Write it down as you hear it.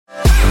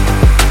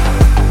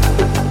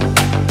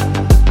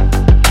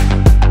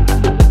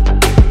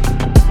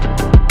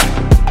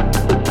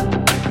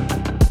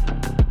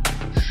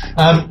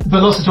But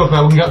lots to talk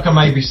about. We can come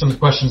maybe some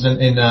questions at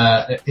the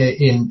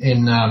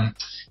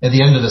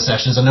end of the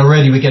sessions, and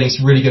already we're getting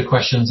some really good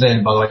questions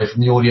in, by the way,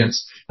 from the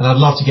audience, and I'd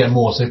love to get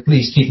more, so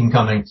please keep them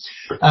coming.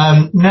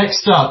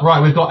 Next up,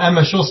 right, we've got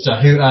Emma Schuster,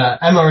 who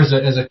Emma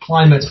is a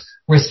climate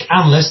risk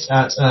analyst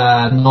at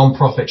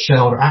non-profit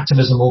shareholder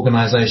activism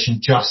organization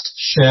Just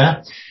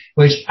Share,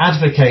 which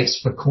advocates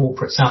for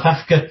corporate South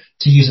Africa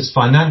to use its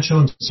financial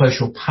and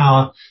social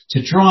power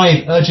to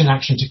drive urgent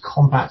action to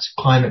combat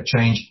climate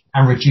change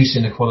and reduce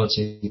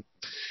inequality.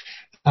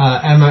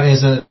 Emma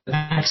is an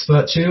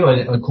expert too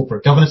on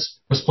corporate governance,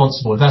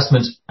 responsible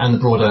investment, and the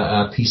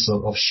broader piece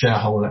of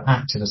shareholder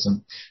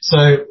activism.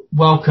 So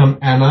welcome,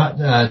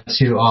 Emma,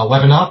 to our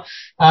webinar.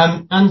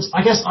 And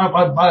I guess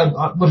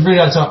I would really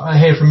like to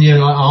hear from you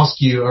and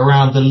ask you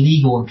around the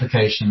legal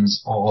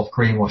implications of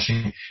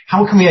greenwashing.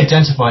 How can we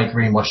identify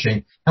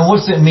greenwashing, and what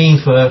does it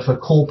mean for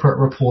corporate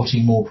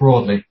reporting more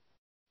broadly?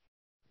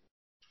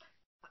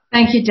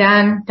 Thank you,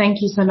 Dan.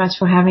 Thank you so much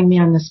for having me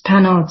on this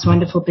panel. It's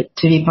wonderful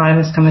to be part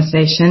of this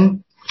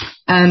conversation.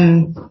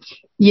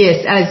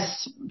 Yes,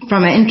 as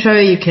from my intro,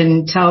 you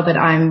can tell that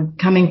I'm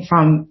coming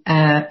from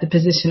the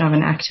position of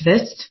an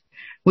activist,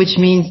 which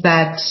means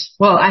that,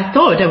 well, I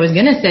thought I was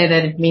going to say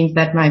that it means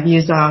that my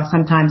views are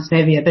sometimes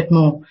maybe a bit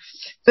more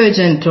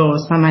urgent, or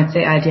some might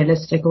say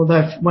idealistic,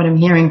 although what I'm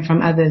hearing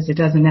from others, it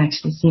doesn't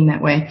actually seem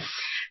that way.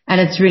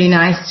 And it's really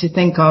nice to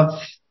think of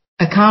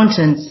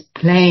accountants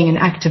playing an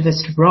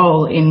activist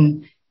role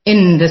in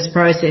this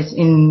process,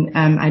 in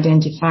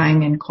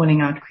identifying and calling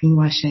out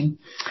greenwashing.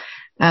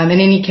 In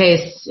any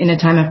case, in a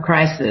time of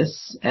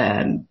crisis,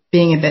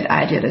 being a bit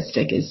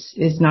idealistic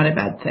is not a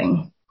bad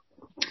thing.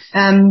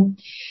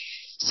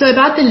 So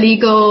about the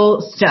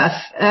legal stuff,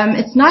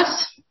 it's not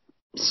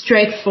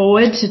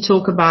straightforward to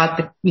talk about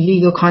the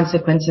legal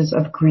consequences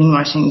of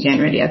greenwashing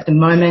generally. At the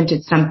moment,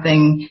 it's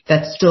something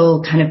that's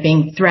still kind of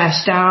being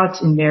thrashed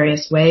out in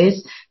various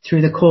ways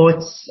through the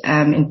courts,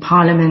 in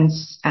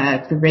parliaments,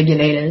 the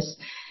regulators.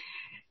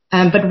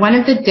 But one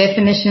of the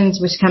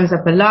definitions which comes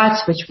up a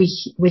lot, which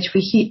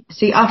we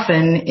see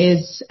often,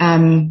 is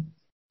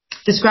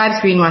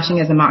describes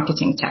greenwashing as a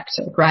marketing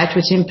tactic, right?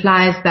 Which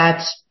implies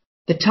that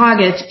the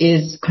target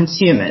is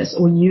consumers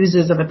or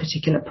users of a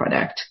particular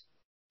product.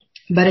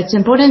 But it's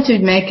important to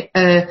make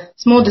a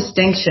small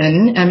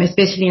distinction,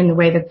 especially in the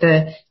way that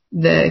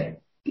the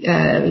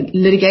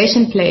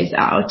litigation plays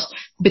out,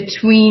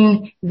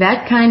 between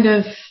that kind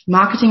of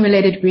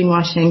marketing-related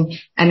greenwashing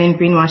and then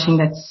greenwashing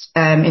that's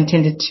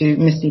intended to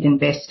mislead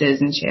investors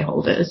and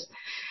shareholders.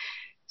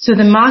 So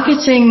the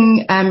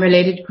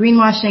marketing-related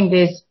greenwashing,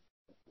 this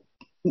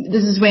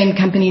is when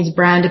companies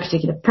brand a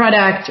particular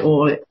product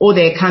or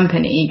their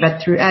company,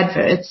 but through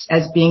adverts,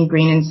 as being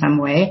green in some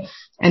way.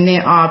 And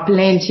there are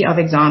plenty of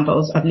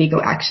examples of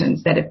legal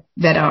actions that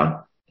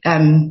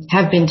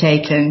have been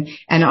taken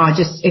and are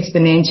just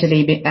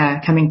exponentially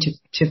coming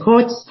to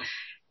courts,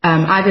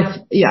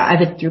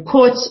 either through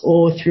courts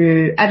or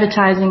through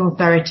advertising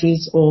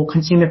authorities or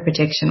consumer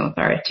protection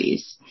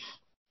authorities.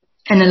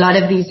 And a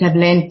lot of these have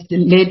led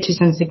to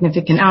some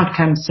significant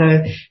outcomes.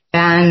 So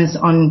bans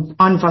on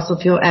fossil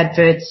fuel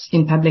adverts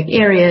in public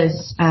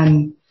areas,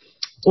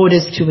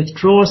 orders to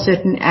withdraw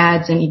certain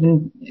ads, and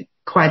even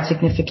quite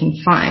significant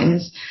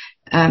fines.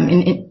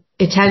 In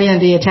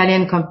the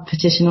Italian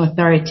Competition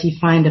Authority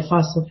fined a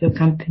fossil fuel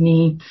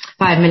company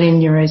 5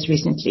 million euros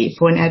recently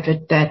for an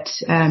advert that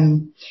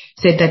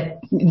said that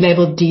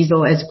labeled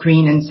diesel as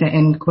green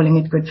and calling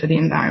it good for the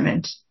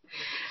environment.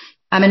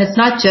 And it's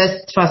not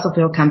just fossil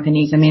fuel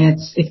companies. I mean,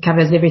 it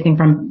covers everything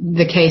from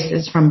the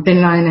cases from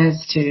bin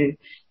liners to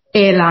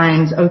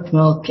airlines, oat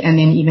milk, and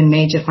then even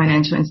major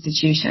financial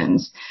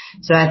institutions.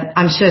 So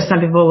I'm sure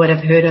some people would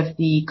have heard of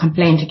the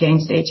complaint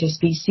against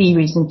HSBC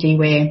recently,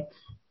 where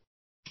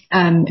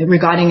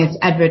regarding its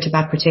advert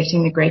about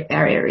protecting the Great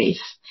Barrier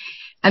Reef.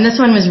 And this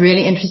one was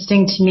really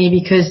interesting to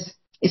me because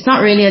it's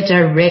not really a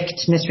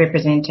direct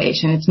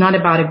misrepresentation. It's not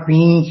about a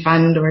green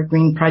fund or a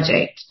green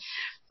project,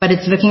 but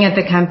it's looking at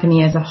the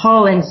company as a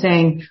whole and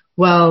saying,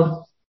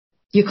 well,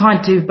 you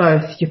can't do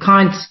both. You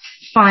can't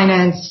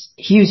finance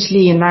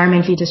hugely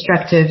environmentally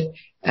destructive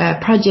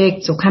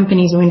projects or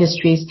companies or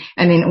industries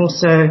and then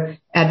also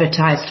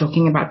advertise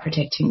talking about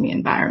protecting the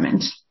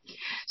environment.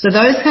 So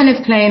those kind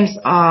of claims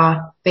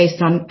are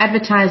based on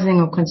advertising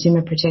or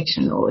consumer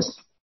protection laws.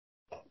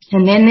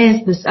 And then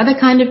there's this other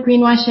kind of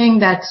greenwashing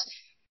that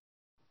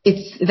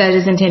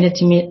is intended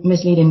to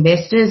mislead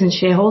investors and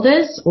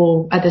shareholders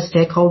or other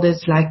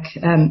stakeholders like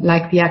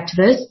the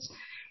activists,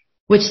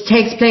 which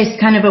takes place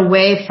kind of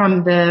away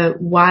from the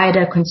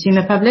wider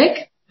consumer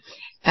public.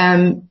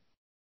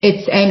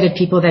 It's aimed at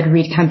people that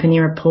read company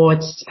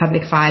reports,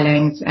 public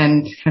filings,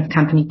 and kind of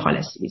company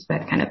policies,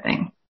 that kind of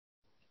thing.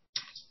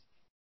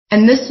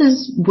 And this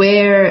is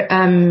where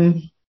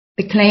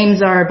the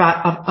claims are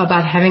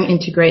about having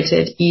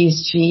integrated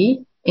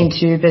ESG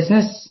into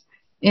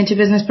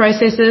business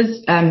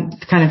processes,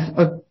 kind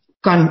of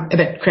gone a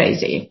bit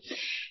crazy.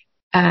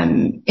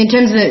 In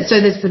terms of so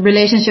there's the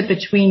relationship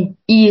between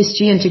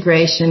ESG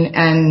integration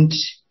and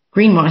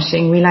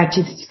greenwashing. We like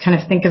to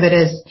kind of think of it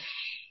as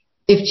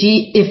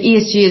if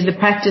ESG is the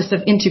practice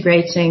of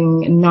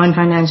integrating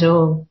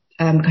non-financial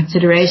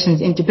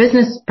considerations into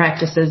business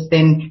practices,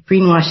 then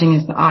greenwashing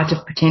is the art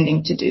of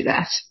pretending to do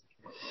that.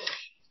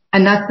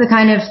 And that's the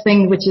kind of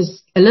thing which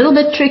is a little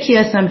bit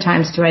trickier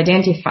sometimes to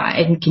identify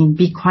and can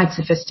be quite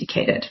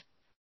sophisticated.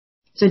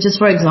 So just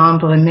for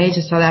example, a major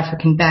South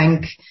African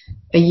bank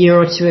a year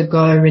or two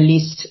ago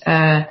released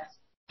a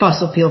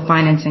fossil fuel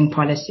financing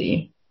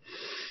policy.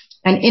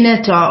 And in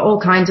it are all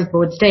kinds of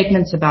broad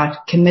statements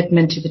about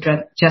commitment to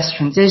the just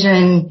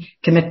transition,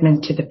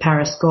 commitment to the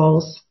Paris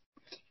goals.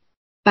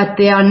 But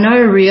there are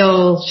no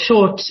real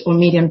short or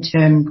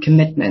medium-term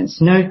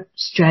commitments, no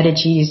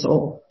strategies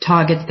or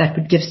targets that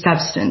would give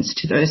substance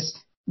to those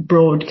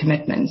broad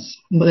commitments,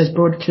 those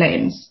broad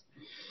claims.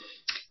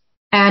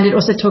 And it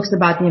also talks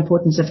about the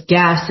importance of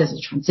gas as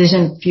a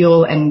transition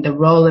fuel and the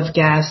role of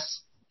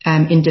gas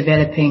in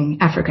developing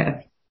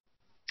Africa,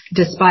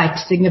 despite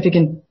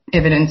significant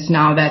evidence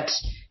now that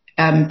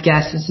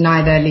gas is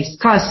neither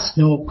least cost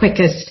nor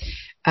quickest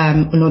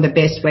nor the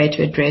best way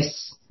to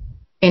address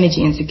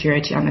energy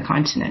insecurity on the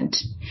continent.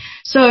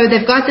 So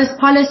they've got this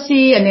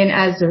policy, and then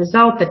as a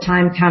result, the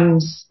time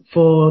comes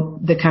for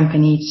the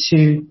company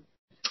to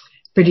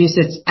produce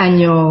its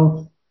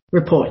annual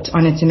report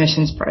on its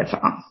emissions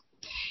profile.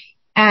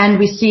 And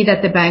we see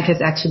that the bank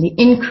has actually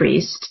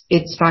increased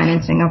its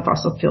financing of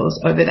fossil fuels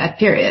over that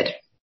period,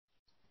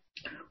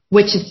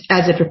 which is,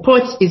 as it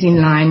reports, is in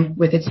line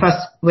with its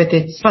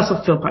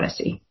fossil fuel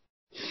policy.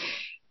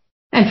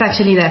 And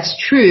factually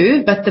that's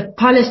true, but the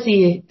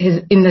policy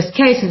in this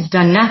case has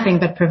done nothing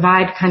but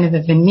provide kind of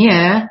a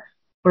veneer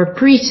or a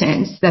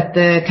pretense that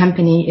the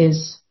company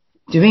is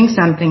doing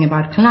something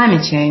about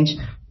climate change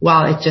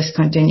while it just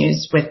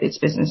continues with its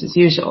business as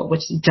usual,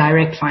 which is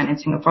direct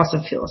financing of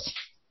fossil fuels.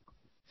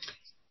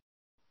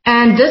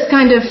 And this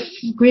kind of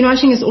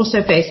greenwashing is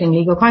also facing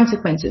legal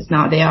consequences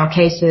now. There are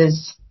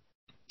cases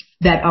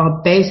that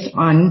are based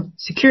on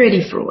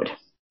security fraud.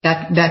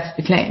 That's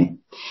the claim.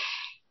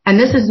 And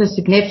this is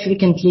a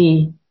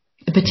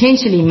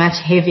potentially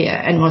much heavier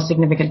and more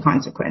significant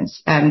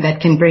consequence that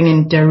can bring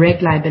in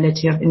direct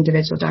liability of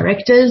individual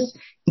directors,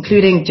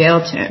 including jail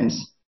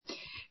terms.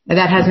 Now,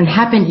 that hasn't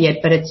happened yet,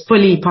 but it's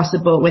fully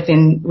possible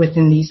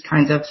within these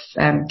kinds of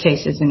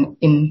cases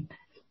in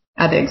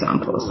other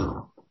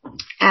examples.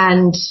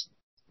 And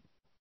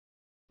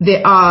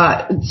there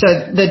are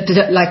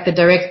the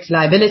direct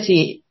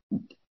liability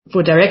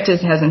for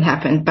directors hasn't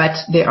happened, but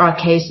there are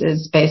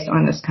cases based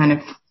on this kind of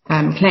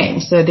claim.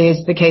 So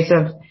there's the case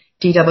of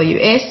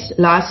DWS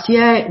last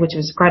year, which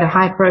was quite a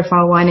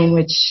high-profile one in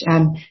which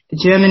the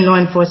German law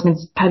enforcement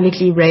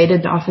publicly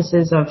raided the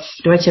offices of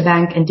Deutsche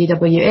Bank and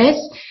DWS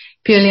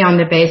purely on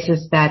the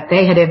basis that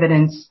they had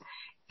evidence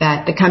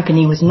that the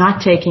company was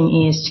not taking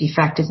ESG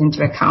factors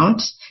into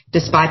account,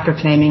 despite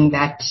proclaiming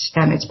that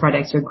its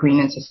products were green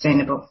and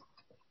sustainable.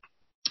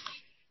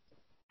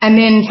 And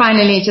then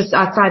finally, just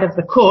outside of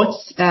the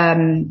courts,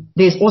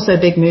 there's also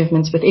big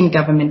movements within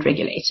government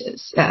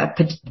regulators,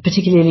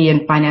 particularly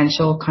in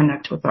financial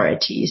conduct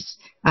authorities,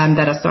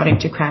 that are starting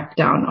to crack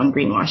down on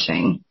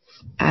greenwashing.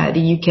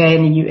 The UK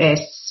and the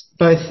US,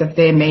 both of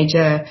their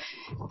major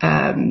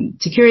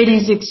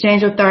securities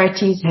exchange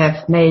authorities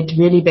have made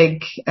really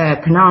big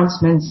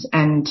pronouncements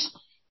and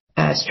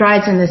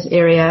strides in this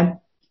area.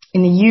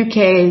 In the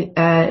UK,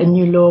 a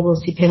new law will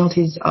see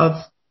penalties of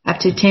up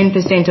to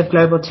 10% of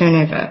global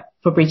turnover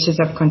for breaches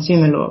of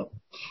consumer law.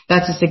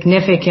 That's a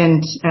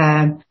significant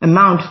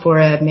amount for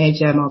a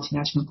major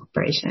multinational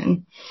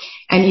corporation.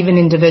 And even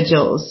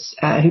individuals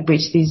who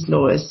breach these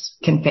laws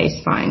can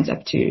face fines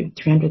up to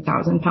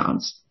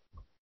 £300,000.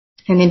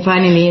 And then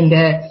finally, in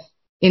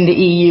the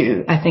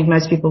EU, I think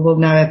most people will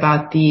know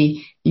about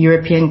the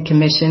European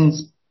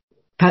Commission's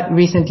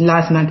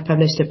last month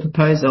published a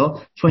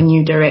proposal for a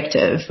new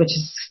directive, which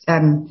is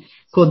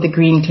called the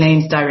Green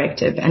Claims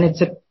Directive. And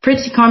it's a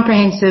pretty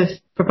comprehensive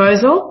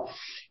proposal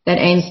that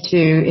aims to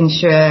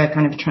ensure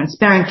kind of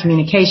transparent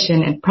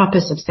communication and proper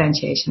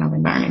substantiation of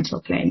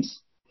environmental claims.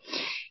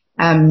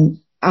 I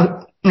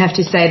have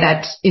to say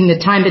that in the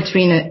time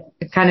between a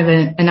kind of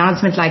an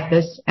announcement like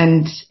this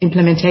and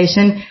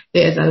implementation,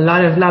 there's a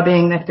lot of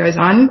lobbying that goes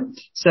on.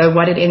 So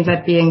what it ends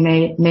up being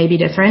may be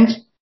different,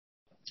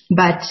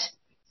 but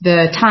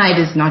the tide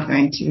is not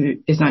going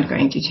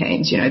to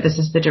change. You know, this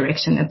is the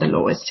direction that the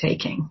law is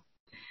taking.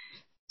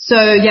 So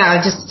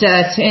yeah, just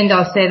to end,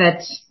 I'll say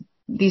that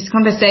these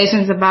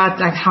conversations about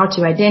like how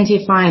to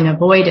identify and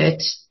avoid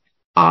it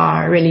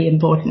are really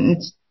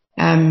important.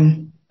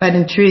 But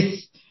in truth,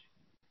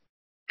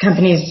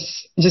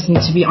 companies just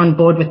need to be on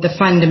board with the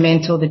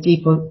fundamental,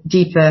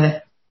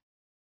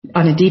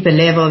 on a deeper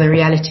level, the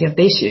reality of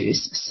the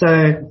issues.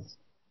 So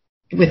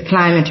with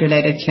climate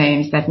related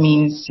claims, that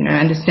means, you know,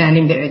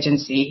 understanding the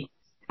urgency,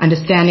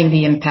 understanding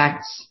the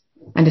impacts,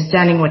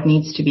 understanding what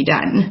needs to be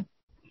done,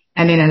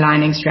 and then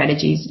aligning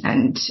strategies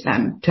and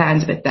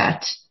plans with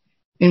that.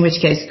 In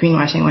which case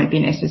greenwashing won't be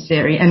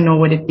necessary, and nor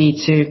would it be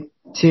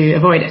to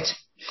avoid it.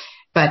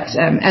 But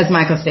as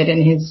Michael said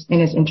in his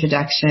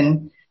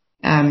introduction,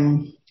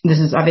 this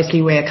is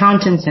obviously where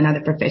accountants and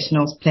other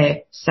professionals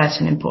play such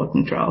an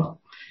important role.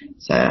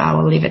 So I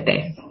will leave it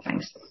there.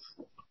 Thanks.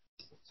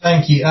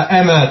 Thank you.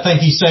 Emma,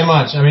 thank you so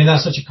much. I mean,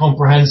 that's such a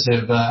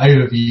comprehensive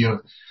overview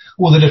of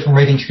all the different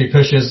regulatory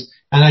pushes.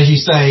 And as you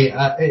say,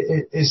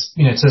 it's,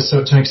 you know,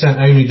 to an extent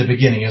only the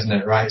beginning, isn't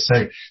it? Right.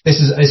 So this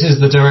is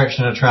the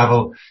direction of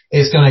travel.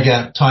 It's going to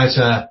get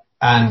tighter,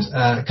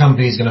 and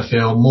companies are going to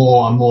feel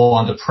more and more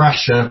under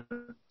pressure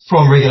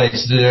from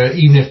regulators to do it,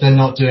 even if they're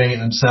not doing it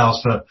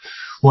themselves for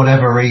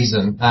whatever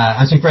reason.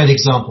 And some great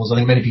examples. I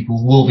think many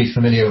people will be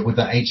familiar with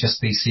the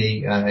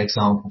HSBC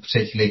example,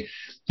 particularly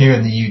here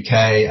in the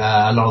UK.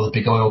 A lot of the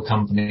big oil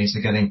companies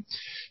are getting,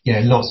 you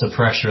know, lots of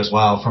pressure as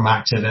well from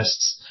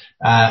activists.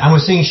 And we're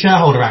seeing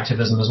shareholder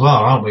activism as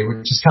well, aren't we?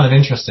 Which is kind of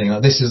interesting.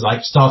 Like, this is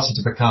like starting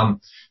to become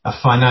a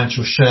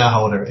financial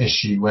shareholder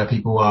issue where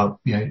people are,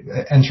 you know,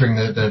 entering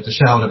the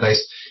shareholder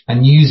base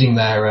and using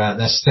their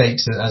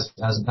stakes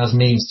as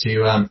means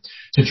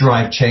to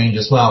drive change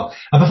as well.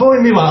 And before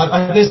we move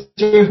on,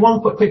 there's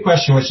one quick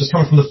question which is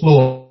coming from the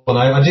floor, and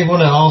I do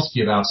want to ask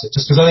you about it,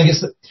 just because I think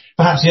it's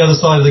perhaps the other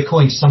side of the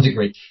coin to some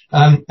degree.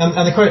 And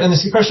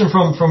this is a question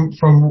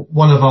from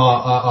one of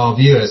our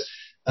viewers.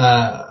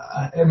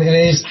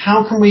 Is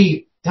how can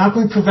we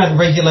prevent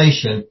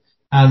regulation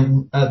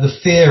and the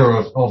fear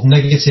of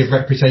negative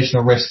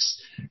reputational risks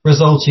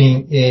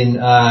resulting in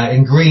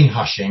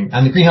greenwashing?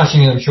 And the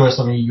greenwashing, I'm sure, is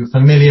something you're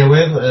familiar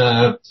with,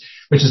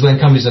 which is when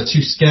companies are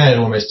too scared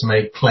almost to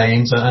make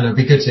claims. And it'd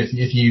be good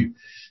if you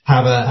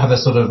have a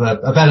sort of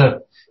a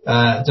better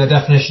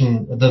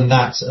definition than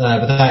that.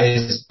 But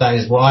that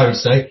is what I would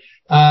say.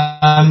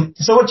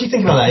 So what do you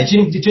think about that? Do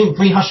you think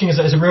greenwashing is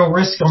a real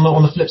risk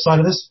on the flip side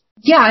of this?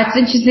 Yeah, it's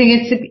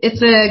interesting.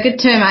 It's a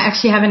good term. I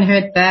actually haven't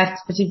heard that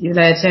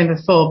particular term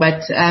before,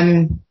 but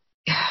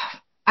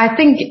I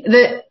think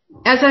that,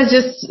 as I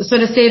just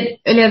sort of said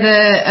earlier,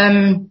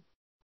 the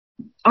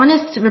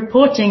honest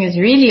reporting is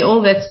really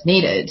all that's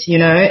needed, you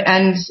know,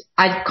 and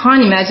I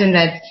can't imagine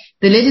that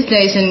the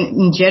legislation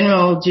in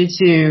general, due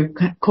to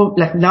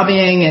like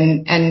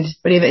lobbying and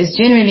whatever, is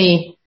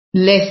generally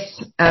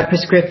less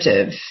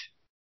prescriptive.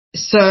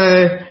 So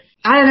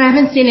I don't know, I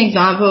haven't seen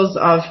examples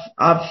of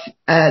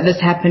this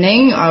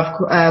happening, of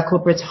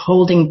corporates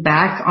holding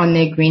back on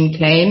their green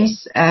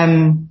claims.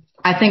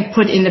 I think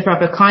put in the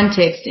proper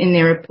context in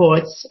their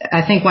reports,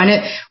 I think one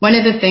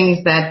of the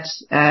things that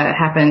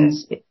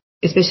happens,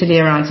 especially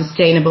around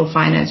sustainable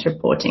finance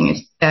reporting,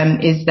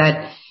 is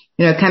that,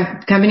 you know,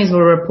 companies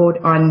will report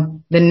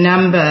on the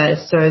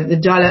numbers, so the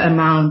dollar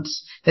amount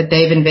that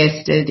they've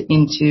invested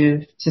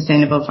into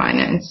sustainable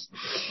finance,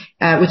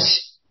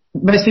 which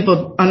most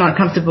people are not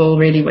comfortable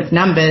really with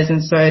numbers,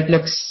 and so it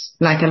looks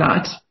like a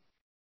lot.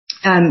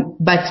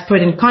 But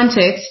put in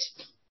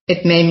context,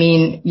 it may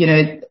mean, you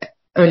know,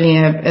 only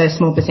a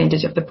small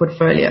percentage of the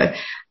portfolio.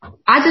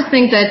 I just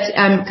think that,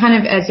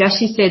 kind of as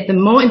Yashi said, the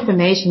more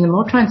information, the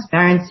more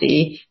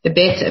transparency, the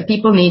better.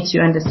 People need to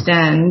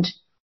understand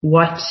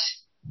what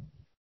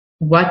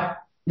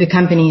the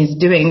company is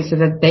doing so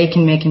that they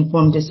can make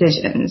informed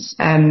decisions.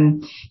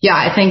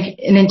 I think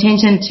an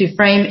intention to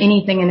frame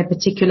anything in a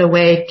particular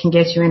way can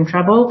get you in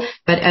trouble,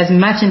 but as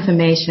much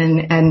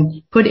information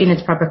and put in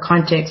its proper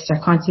context, I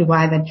can't see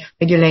why that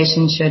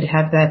regulation should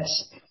have that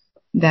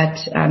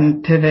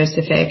perverse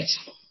effect.